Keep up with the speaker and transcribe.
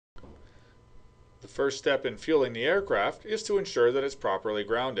The first step in fueling the aircraft is to ensure that it's properly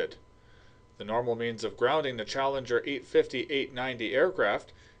grounded. The normal means of grounding the Challenger 850-890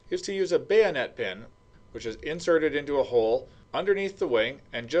 aircraft is to use a bayonet pin, which is inserted into a hole underneath the wing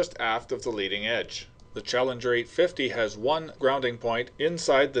and just aft of the leading edge. The Challenger 850 has one grounding point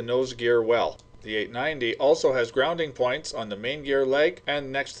inside the nose gear well. The 890 also has grounding points on the main gear leg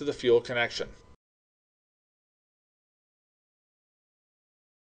and next to the fuel connection.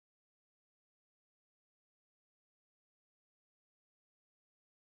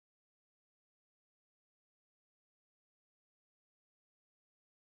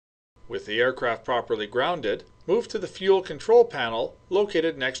 With the aircraft properly grounded, move to the fuel control panel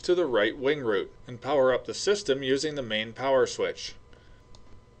located next to the right wing root and power up the system using the main power switch.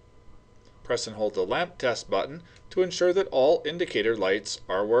 Press and hold the lamp test button to ensure that all indicator lights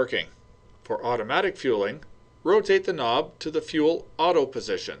are working. For automatic fueling, rotate the knob to the fuel auto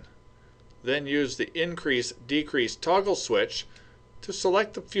position. Then use the increase-decrease toggle switch to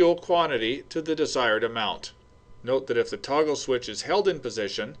select the fuel quantity to the desired amount. Note that if the toggle switch is held in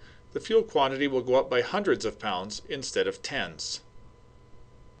position, the fuel quantity will go up by hundreds of pounds instead of tens.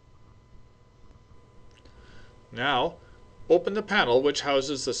 Now, open the panel which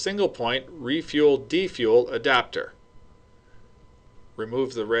houses the single-point refuel-defuel adapter.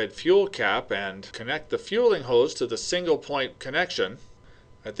 Remove the red fuel cap and connect the fueling hose to the single-point connection.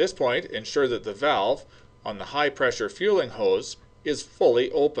 At this point, ensure that the valve on the high-pressure fueling hose is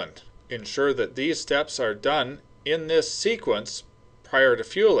fully opened. Ensure that these steps are done in this sequence prior to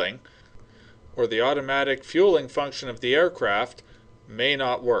fueling, or the automatic fueling function of the aircraft may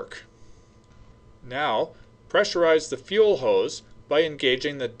not work. Now, pressurize the fuel hose by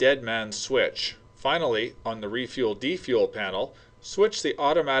engaging the dead man switch. Finally, on the refuel-defuel panel, switch the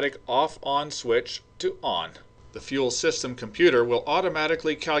automatic off-on switch to on. The fuel system computer will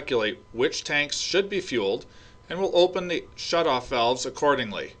automatically calculate which tanks should be fueled and will open the shutoff valves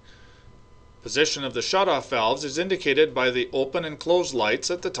accordingly. Position of the shutoff valves is indicated by the open and close lights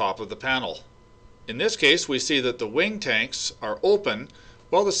at the top of the panel. In this case, we see that the wing tanks are open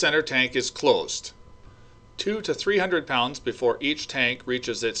while the center tank is closed. 200 to 300 pounds before each tank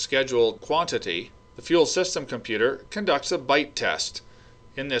reaches its scheduled quantity, the fuel system computer conducts a bite test.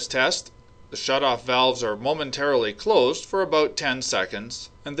 In this test, the shutoff valves are momentarily closed for about 10 seconds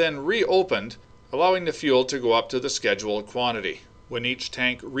and then reopened, allowing the fuel to go up to the scheduled quantity. When each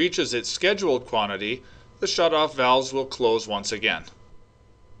tank reaches its scheduled quantity, the shutoff valves will close once again.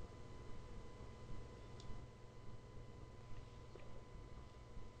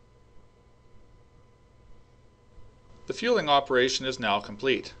 The fueling operation is now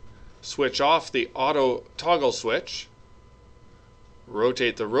complete. Switch off the auto toggle switch,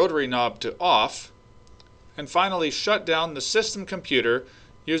 rotate the rotary knob to off, and finally shut down the system computer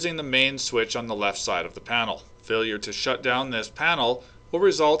using the main switch on the left side of the panel. Failure to shut down this panel will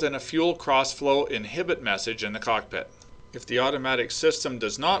result in a fuel crossflow inhibit message in the cockpit. If the automatic system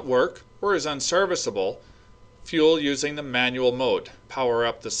does not work or is unserviceable, fuel using the manual mode. Power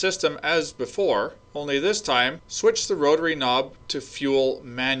up the system as before, only this time switch the rotary knob to fuel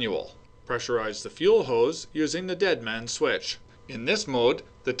manual. Pressurize the fuel hose using the dead man switch. In this mode,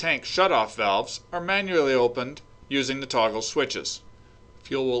 the tank shutoff valves are manually opened using the toggle switches.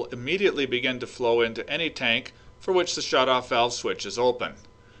 Fuel will immediately begin to flow into any tank for which the shutoff valve switch is open.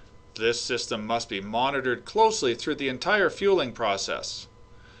 This system must be monitored closely through the entire fueling process.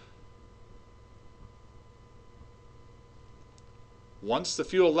 Once the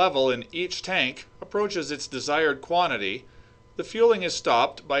fuel level in each tank approaches its desired quantity, the fueling is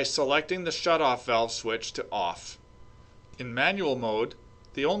stopped by selecting the shutoff valve switch to off. In manual mode,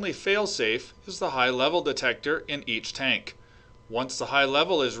 the only failsafe is the high level detector in each tank. Once the high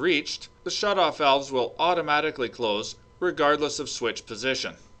level is reached, the shutoff valves will automatically close regardless of switch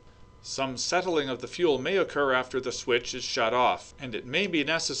position. Some settling of the fuel may occur after the switch is shut off, and it may be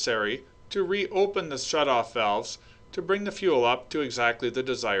necessary to reopen the shutoff valves to bring the fuel up to exactly the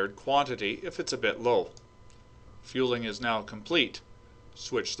desired quantity if it's a bit low. Fueling is now complete.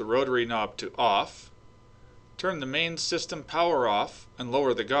 Switch the rotary knob to off. Turn the main system power off and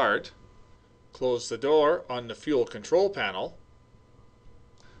lower the guard. Close the door on the fuel control panel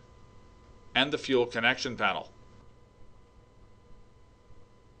and the fuel connection panel.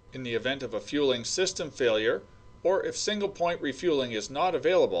 In the event of a fueling system failure, or if single-point refueling is not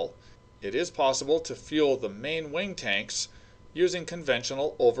available, it is possible to fuel the main wing tanks using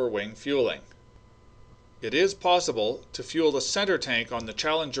conventional over-wing fueling. It is possible to fuel the center tank on the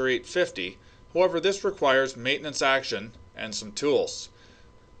Challenger 850, however this requires maintenance action and some tools.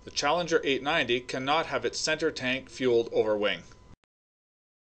 The Challenger 890 cannot have its center tank fueled over-wing.